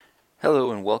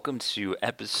Hello and welcome to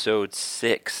episode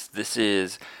 6. This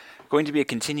is going to be a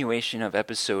continuation of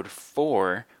episode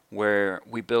 4 where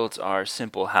we built our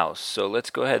simple house. So let's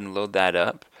go ahead and load that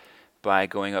up by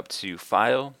going up to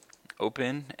File,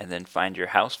 Open, and then find your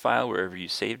house file wherever you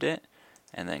saved it,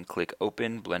 and then click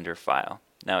Open Blender File.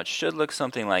 Now it should look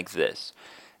something like this.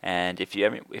 And if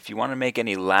you want to make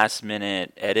any last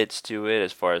minute edits to it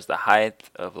as far as the height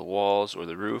of the walls or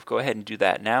the roof, go ahead and do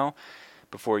that now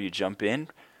before you jump in.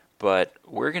 But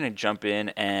we're going to jump in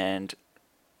and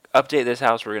update this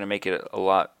house. We're going to make it a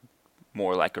lot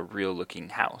more like a real looking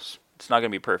house. It's not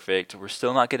going to be perfect. We're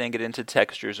still not going to get into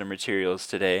textures or materials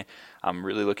today. I'm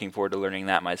really looking forward to learning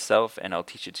that myself, and I'll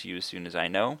teach it to you as soon as I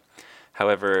know.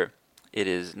 However, it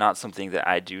is not something that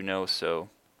I do know, so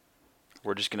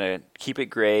we're just going to keep it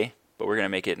gray, but we're going to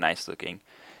make it nice looking.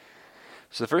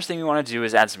 So the first thing we want to do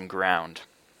is add some ground.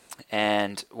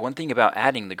 And one thing about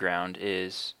adding the ground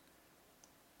is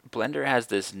Blender has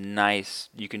this nice,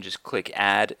 you can just click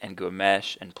add and go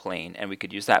mesh and plane, and we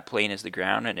could use that plane as the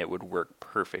ground and it would work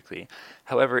perfectly.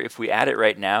 However, if we add it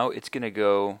right now, it's going to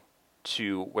go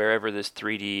to wherever this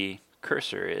 3D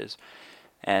cursor is.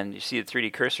 And you see the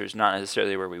 3D cursor is not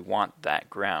necessarily where we want that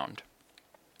ground.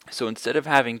 So instead of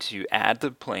having to add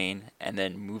the plane and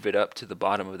then move it up to the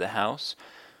bottom of the house,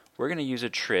 we're going to use a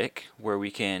trick where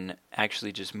we can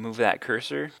actually just move that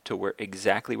cursor to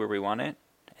exactly where we want it,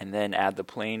 and then add the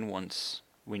plane once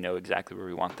we know exactly where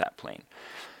we want that plane.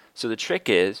 So the trick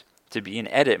is to be in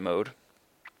edit mode,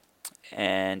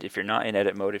 and if you're not in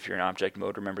edit mode, if you're in object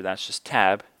mode, remember that's just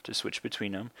tab to switch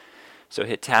between them. So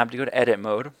hit tab to go to edit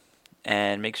mode,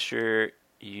 and make sure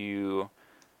you,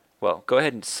 go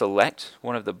ahead and select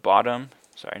one of the bottom,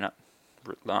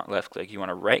 not left click, you want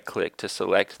to right click to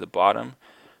select the bottom,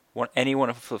 any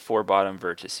one of the 4 bottom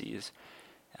vertices.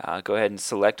 Go ahead and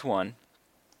select one,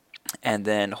 and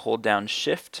then hold down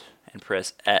Shift and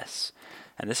press S.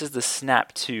 And this is the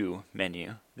Snap to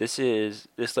menu. This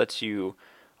lets you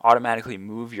automatically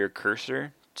move your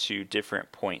cursor to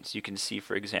different points. You can see,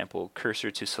 for example,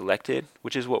 cursor to selected,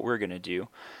 which is what we're going to do.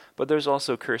 But there's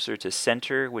also cursor to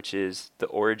center, which is the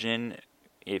origin.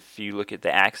 If you look at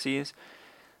the axes,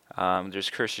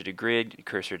 there's cursor to grid,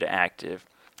 cursor to active.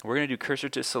 We're going to do cursor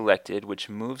to selected, which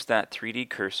moves that 3D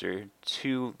cursor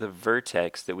to the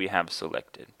vertex that we have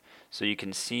selected. So you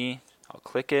can see, I'll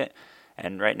click it,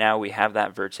 and right now we have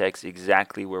that vertex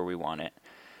exactly where we want it.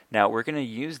 Now we're going to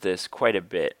use this quite a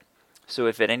bit. So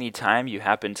if at any time you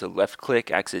happen to left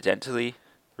click accidentally,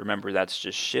 remember that's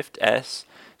just Shift S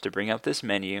to bring up this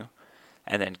menu,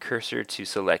 and then cursor to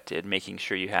selected, making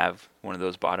sure you have one of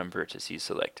those bottom vertices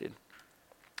selected.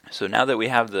 So now that we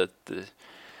have the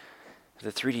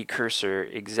 3D cursor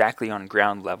exactly on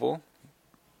ground level,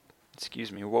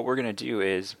 what we're going to do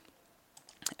is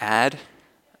add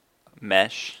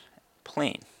mesh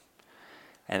plane.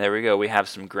 And there we go, we have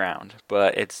some ground,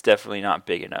 but it's definitely not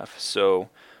big enough. So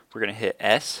we're going to hit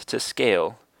S to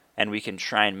scale, and we can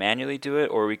try and manually do it,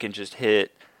 or we can just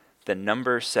hit the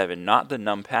number 7, not the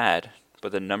numpad,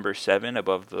 but the number 7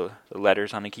 above the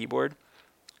letters on the keyboard.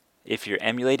 If you're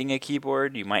emulating a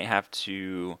keyboard, you might have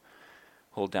to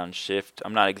hold down Shift.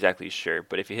 I'm not exactly sure,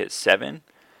 but if you hit 7,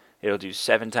 it'll do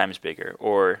 7 times bigger.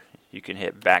 Or you can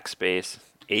hit backspace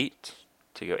 8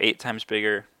 to go 8 times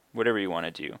bigger, whatever you want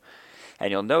to do.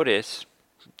 And you'll notice,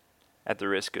 at the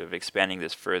risk of expanding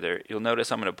this further, you'll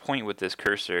notice I'm going to point with this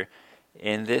cursor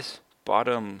in this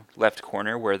bottom left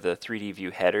corner where the 3D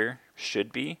view header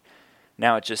should be.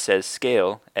 Now it just says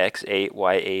scale X8,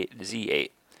 Y8,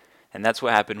 Z8. And that's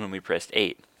what happened when we pressed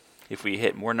 8. If we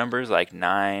hit more numbers like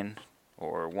 9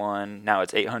 or 1, now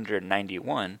it's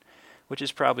 891, which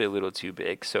is probably a little too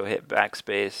big. So hit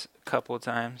backspace a couple of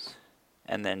times,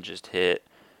 and then just hit,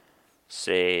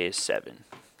 say, 7.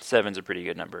 7's a pretty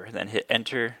good number. Then hit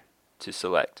enter to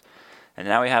select. And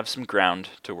now we have some ground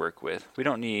to work with. We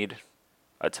don't need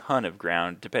a ton of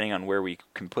ground, depending on where we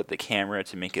can put the camera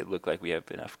to make it look like we have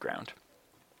enough ground.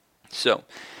 So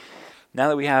now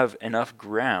that we have enough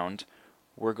ground,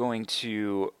 we're going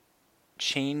to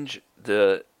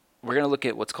we're going to look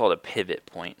at what's called a pivot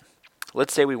point.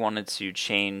 Let's say we wanted to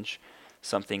change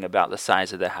something about the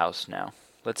size of the house now.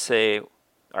 Let's say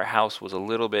our house was a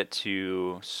little bit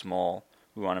too small.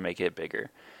 We want to make it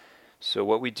bigger. So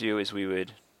what we do is we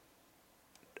would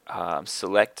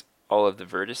select all of the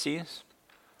vertices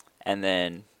and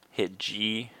then hit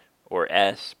G or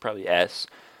S, probably S,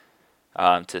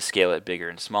 to scale it bigger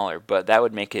and smaller. But that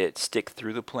would make it stick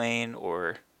through the plane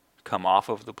or come off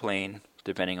of the plane,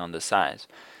 depending on the size.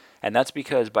 And that's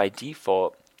because by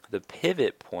default, the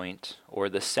pivot point, or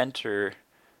the center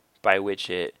by which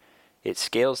it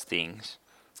scales things,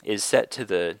 is set to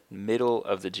the middle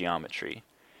of the geometry.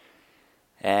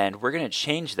 And we're going to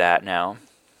change that now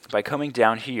by coming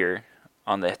down here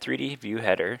on the 3D view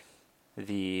header.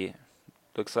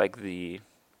 Looks like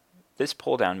this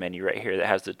pull down menu right here that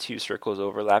has the two circles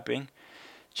overlapping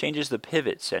changes the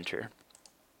pivot center.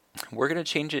 We're going to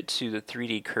change it to the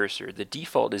 3D cursor. The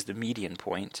default is the median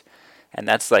point, and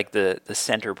that's like the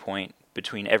center point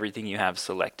between everything you have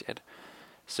selected.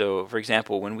 So for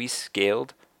example, when we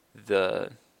scaled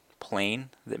the plane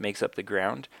that makes up the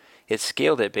ground, it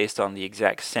scaled it based on the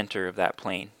exact center of that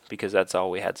plane because that's all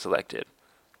we had selected.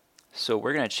 So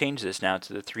we're going to change this now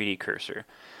to the 3D cursor.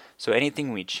 So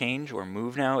anything we change or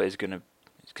move now is going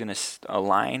to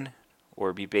align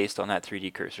or be based on that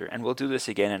 3D cursor. And we'll do this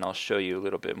again, and I'll show you a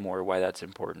little bit more why that's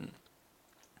important.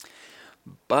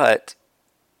 But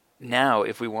now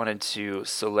if we wanted to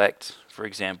select, for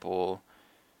example,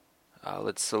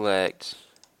 let's select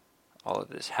all of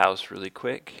this house really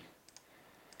quick,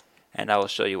 and I will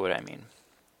show you what I mean.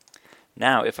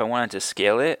 Now if I wanted to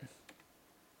scale it,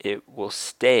 it will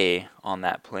stay on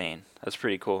that plane. That's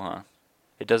pretty cool, huh?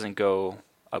 It doesn't go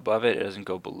above it, it doesn't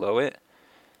go below it.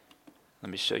 Let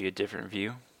me show you a different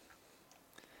view.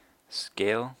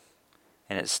 Scale,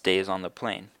 and it stays on the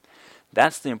plane.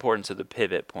 That's the importance of the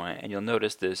pivot point, and you'll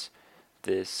notice this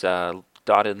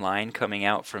dotted line coming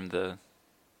out from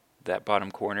that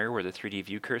bottom corner where the 3D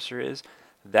view cursor is.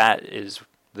 That is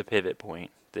the pivot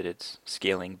point that it's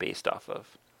scaling based off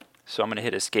of. So I'm going to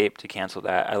hit escape to cancel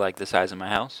that. I like the size of my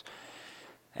house.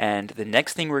 And the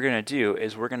next thing we're going to do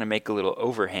is we're going to make a little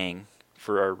overhang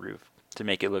for our roof to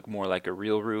make it look more like a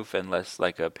real roof and less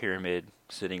like a pyramid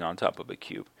sitting on top of a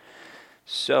cube.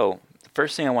 So the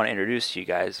first thing I want to introduce to you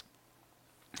guys,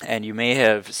 and you may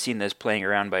have seen this playing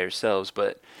around by yourselves,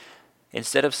 but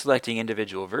instead of selecting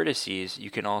individual vertices, you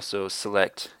can also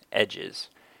select edges.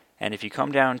 And if you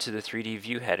come down to the 3D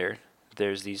view header,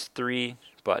 there's these three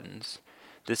buttons.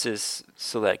 This is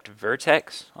select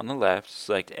vertex on the left,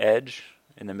 select edge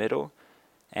in the middle,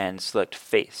 and select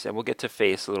face. And we'll get to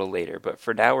face a little later, but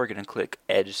for now we're going to click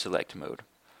edge select mode.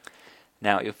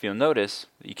 Now if you'll notice,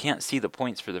 you can't see the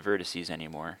points for the vertices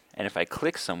anymore. And if I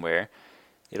click somewhere,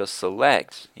 it'll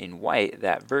select in white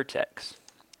that vertex.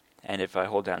 And if I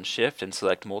hold down shift and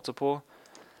select multiple,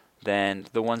 then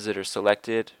the ones that are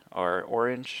selected are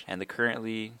orange, and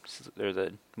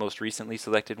the most recently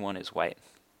selected one is white.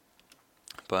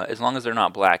 But as long as they're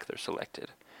not black, they're selected.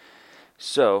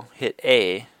 So hit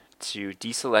A to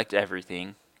deselect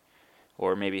everything,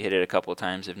 or maybe hit it a couple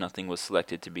times if nothing was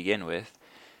selected to begin with.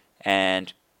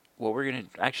 And what we're going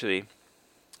to actually,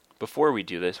 before we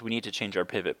do this, we need to change our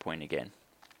pivot point again.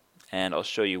 And I'll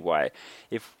show you why.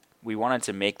 If we wanted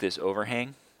to make this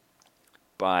overhang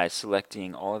by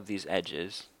selecting all of these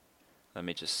edges, let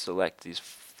me just select these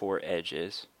 4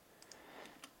 edges,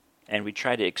 and we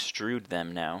try to extrude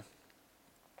them now,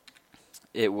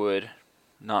 it would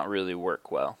not really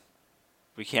work well.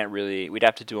 We'd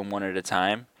have to do them one at a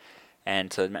time,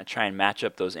 and to try and match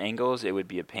up those angles, it would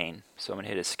be a pain. So I'm going to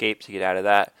hit escape to get out of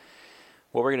that.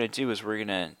 What we're going to do is we're going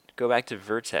to go back to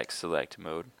vertex select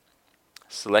mode,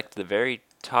 select the very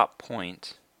top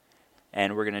point,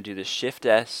 and we're going to do the shift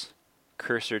S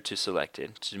cursor to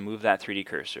selected to move that 3D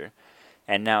cursor.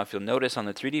 And now if you'll notice on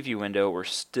the 3D view window, we're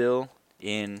still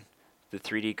in the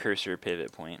 3D cursor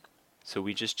pivot point. So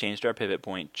we just changed our pivot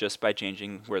point just by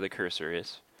changing where the cursor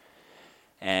is.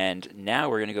 And now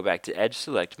we're going to go back to edge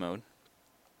select mode.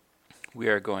 We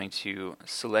are going to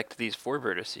select these 4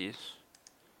 vertices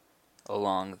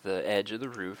along the edge of the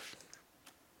roof.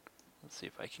 Let's see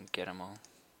if I can get them all.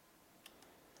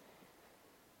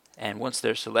 And once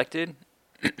they're selected,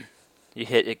 you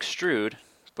hit extrude,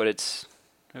 but it's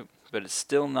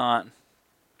still not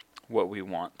what we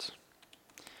want.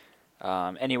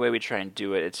 Any way we try and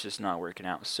do it, it's just not working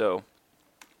out. So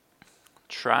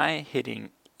try hitting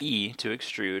E to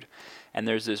extrude, and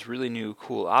there's this really new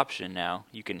cool option now.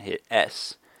 You can hit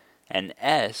S, and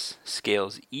S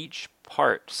scales each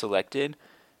part selected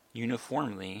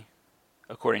uniformly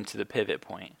according to the pivot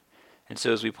point. And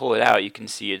so as we pull it out, you can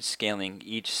see it's scaling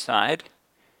each side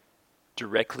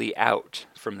directly out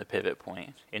from the pivot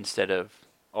point instead of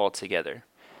all together.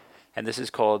 And this is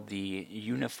called the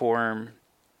uniform,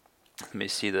 let me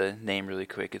see the name really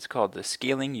quick, it's called the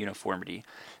scaling uniformity.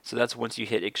 So that's once you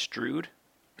hit extrude,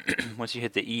 once you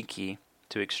hit the E key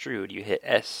to extrude, you hit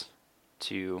S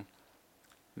to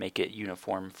make it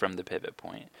uniform from the pivot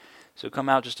point. So come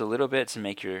out just a little bit to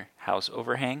make your house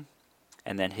overhang,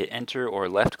 and then hit enter or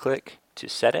left click to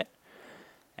set it.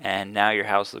 And now your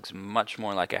house looks much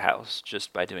more like a house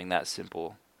just by doing that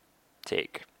simple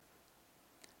take.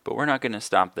 But we're not going to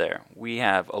stop there. We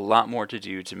have a lot more to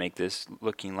do to make this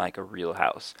looking like a real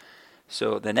house.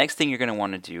 So the next thing you're going to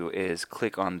want to do is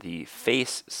click on the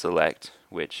face select,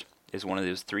 which is one of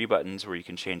those three buttons where you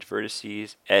can change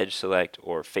vertices, edge select,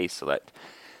 or face select.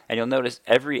 And you'll notice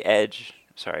every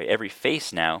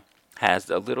face now has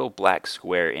a little black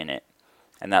square in it.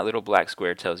 And that little black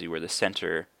square tells you where the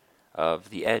center of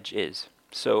the edge is.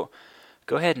 So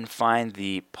go ahead and find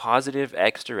the positive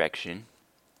X direction.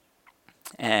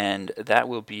 And that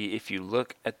will be, if you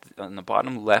look on the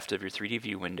bottom left of your 3D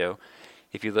view window,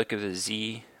 if you look at the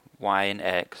Z, Y, and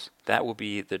X, that will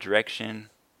be the direction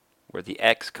where the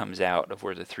X comes out of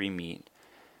where the 3 meet.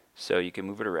 So you can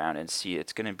move it around and see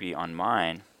it's going to be on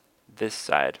mine, this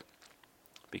side,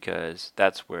 because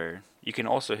that's where you can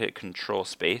also hit Control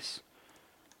Space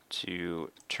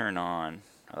to turn on,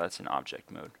 that's in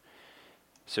object mode.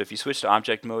 So if you switch to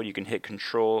object mode, you can hit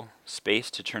Control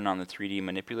Space to turn on the 3D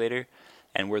manipulator,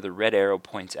 and where the red arrow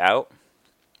points out,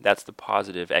 that's the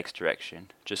positive X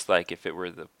direction. Just like if it were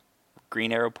the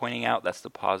green arrow pointing out, that's the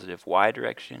positive Y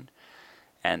direction,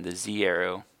 and the Z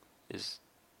arrow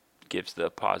gives the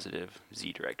positive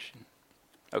Z direction.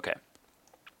 Okay,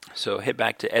 so hit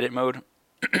back to edit mode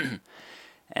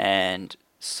and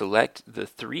select the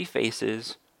 3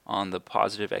 faces on the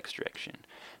positive X direction.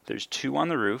 There's 2 on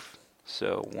the roof,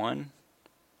 so 1,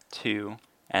 2,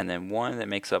 and then 1 that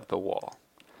makes up the wall.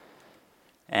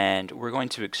 And we're going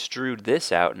to extrude this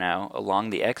out now along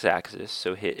the X-axis,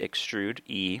 so hit Extrude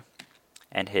E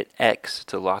and hit X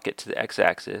to lock it to the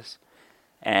X-axis.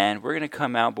 And we're going to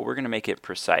come out, but we're going to make it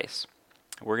precise.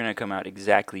 We're going to come out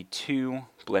exactly 2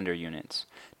 Blender units.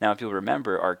 Now if you'll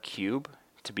remember, our cube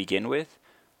to begin with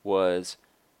was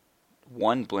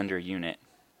 1 Blender unit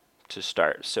to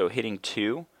start. So hitting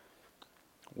 2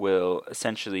 will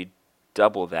essentially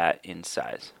double that in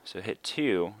size. So hit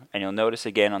 2, and you'll notice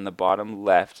again on the bottom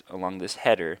left along this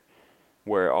header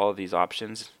where all of these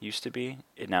options used to be,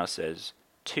 it now says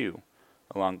 2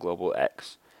 along global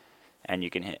X. And you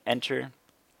can hit enter,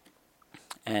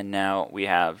 and now we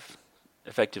have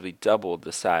effectively doubled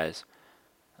the size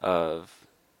of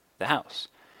the house.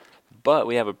 But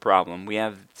we have a problem. We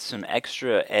have some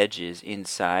extra edges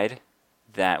inside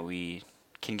that we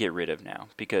can get rid of now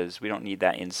because we don't need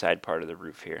that inside part of the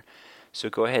roof here. So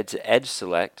go ahead to edge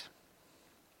select.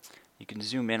 You can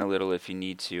zoom in a little if you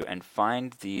need to and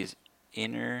find these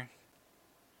inner,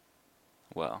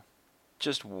 well,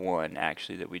 just one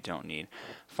actually that we don't need.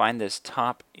 Find this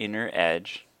top inner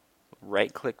edge,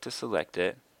 right click to select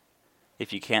it.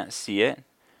 If you can't see it,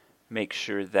 make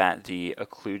sure that the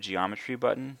occlude geometry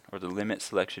button or the limit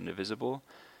selection to visible,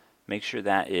 make sure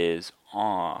that is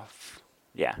off.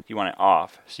 Yeah, you want it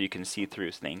off so you can see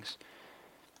through things.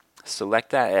 Select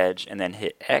that edge and then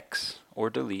hit X or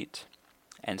delete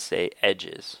and say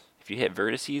edges. If you hit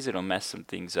vertices, it'll mess some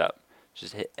things up.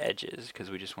 Just hit edges because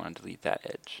we just want to delete that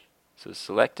edge. So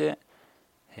select it,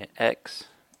 hit X,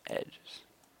 edges.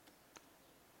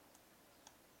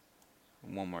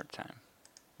 One more time.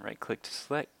 Right click to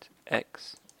select,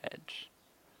 X, edge.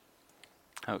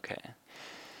 Okay.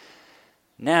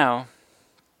 Now,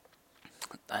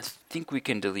 I think we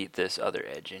can delete this other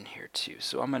edge in here too.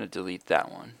 So I'm going to delete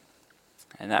that one.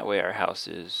 And that way our house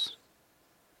is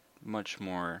much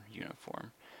more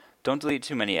uniform. Don't delete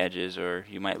too many edges or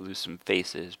you might lose some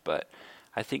faces, but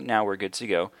I think now we're good to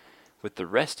go. With the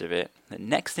rest of it, the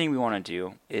next thing we want to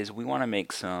do is we want to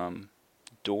make some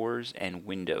doors and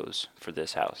windows for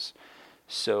this house.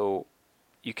 So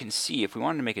you can see if we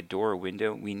wanted to make a door or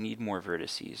window, we need more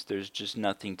vertices. There's just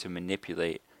nothing to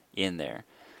manipulate in there.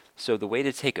 So the way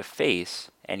to take a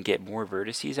face and get more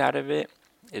vertices out of it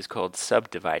is called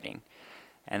subdividing.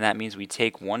 And that means we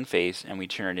take one face and we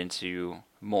turn it into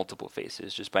multiple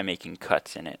faces just by making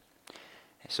cuts in it.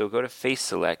 So go to face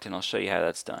select and I'll show you how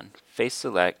that's done. Face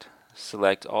select,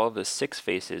 select all of the 6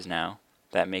 faces now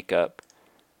that make up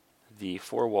the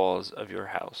 4 walls of your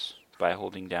house by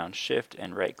holding down shift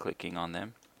and right clicking on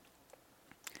them.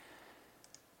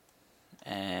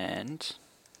 And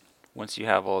once you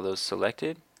have all those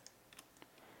selected,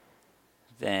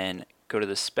 then go to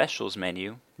the specials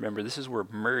menu. Remember, this is where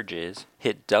merge is.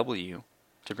 Hit W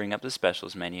to bring up the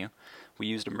specials menu. We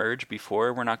used a merge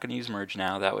before. We're not going to use merge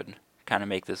now. That would kind of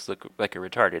make this look like a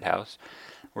retarded house.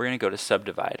 We're going to go to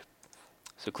subdivide.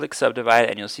 So click subdivide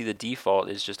and you'll see the default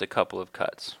is just a couple of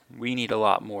cuts. We need a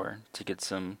lot more to get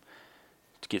some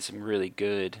really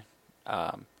good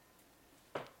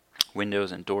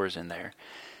windows and doors in there.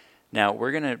 Now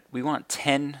we want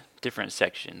 10 different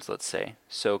sections, let's say.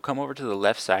 So come over to the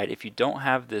left side. If you don't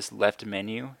have this left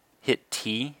menu, hit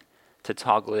T to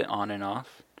toggle it on and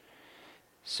off.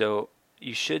 So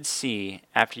you should see,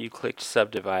 after you clicked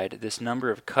subdivide, this number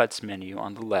of cuts menu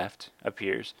on the left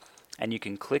appears, and you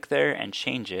can click there and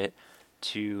change it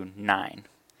to 9.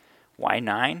 Why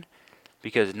 9?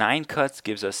 Because 9 cuts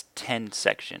gives us 10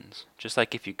 sections. Just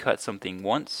like if you cut something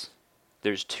once,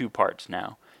 there's 2 parts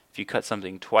now. If you cut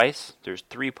something twice, there's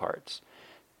 3 parts.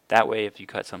 That way, if you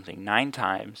cut something 9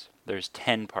 times, there's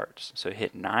 10 parts. So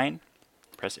hit 9,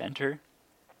 press enter,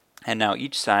 and now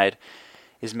each side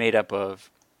is made up of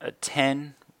a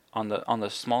 10 on the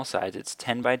small sides. It's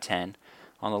 10 by 10.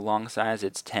 On the long sides,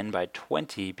 it's 10 by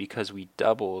 20 because we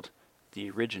doubled the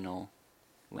original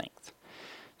length.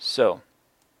 So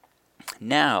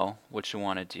now what you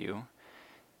want to do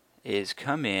is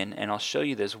come in, and I'll show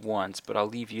you this once, but I'll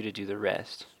leave you to do the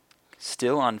rest.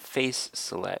 Still on face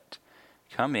select,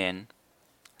 come in,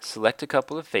 select a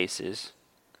couple of faces,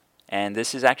 and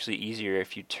this is actually easier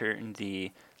if you turn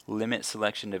the limit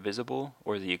selection to visible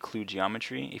or the occlude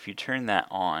geometry. If you turn that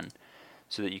on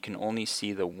so that you can only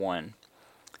see the one.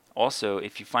 Also,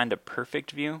 if you find a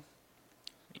perfect view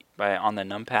by on the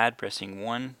numpad pressing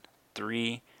 1,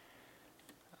 3,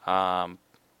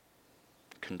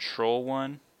 control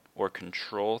 1 or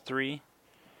control 3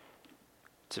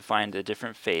 to find a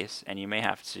different face, and you may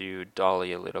have to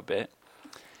dolly a little bit.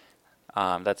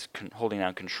 That's holding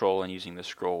down control and using the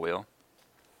scroll wheel.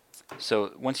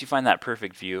 So once you find that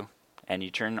perfect view and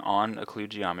you turn on occlude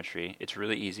geometry, it's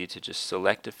really easy to just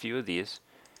select a few of these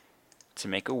to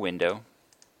make a window,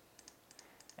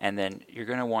 and then you're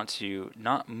going to want to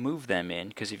not move them in,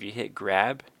 because if you hit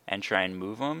grab and try and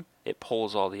move them, it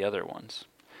pulls all the other ones.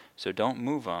 So don't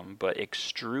move them, but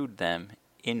extrude them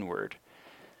inward.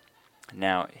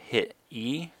 Now hit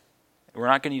E. We're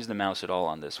not going to use the mouse at all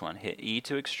on this one. Hit E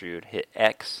to extrude, hit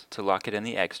X to lock it in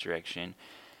the X direction,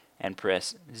 and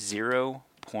press 0.1.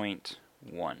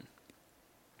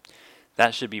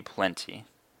 That should be plenty.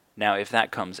 Now if that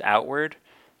comes outward,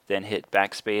 then hit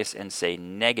backspace and say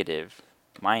negative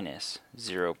minus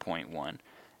 0.1,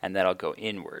 and that'll go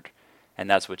inward. And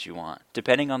that's what you want.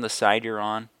 Depending on the side you're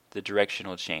on, the direction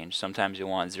will change. Sometimes you'll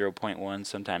want 0.1,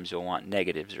 sometimes you'll want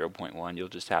negative 0.1. You'll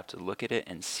just have to look at it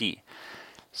and see.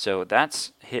 So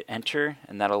that's, hit enter,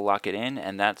 and that'll lock it in,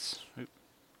 and that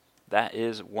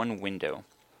is one window.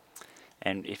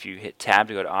 And if you hit tab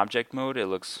to go to object mode, it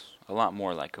looks a lot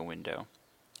more like a window.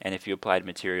 And if you applied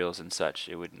materials and such,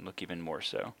 it would look even more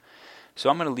so. So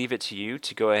I'm going to leave it to you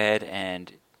to go ahead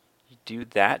and do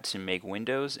that to make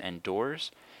windows and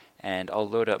doors. And I'll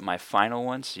load up my final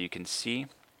one so you can see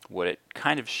what it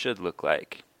kind of should look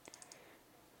like.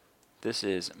 This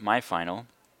is my final.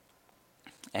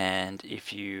 And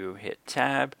if you hit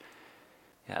tab,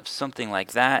 you have something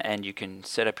like that, and you can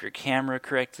set up your camera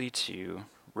correctly to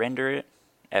render it.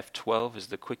 F12 is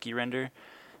the quickie render.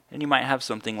 And you might have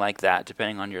something like that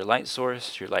depending on your light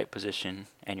source, your light position,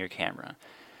 and your camera.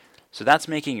 So that's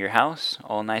making your house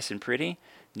all nice and pretty.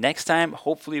 Next time,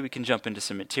 hopefully we can jump into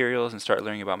some materials and start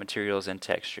learning about materials and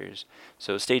textures.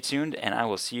 So stay tuned, and I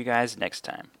will see you guys next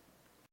time.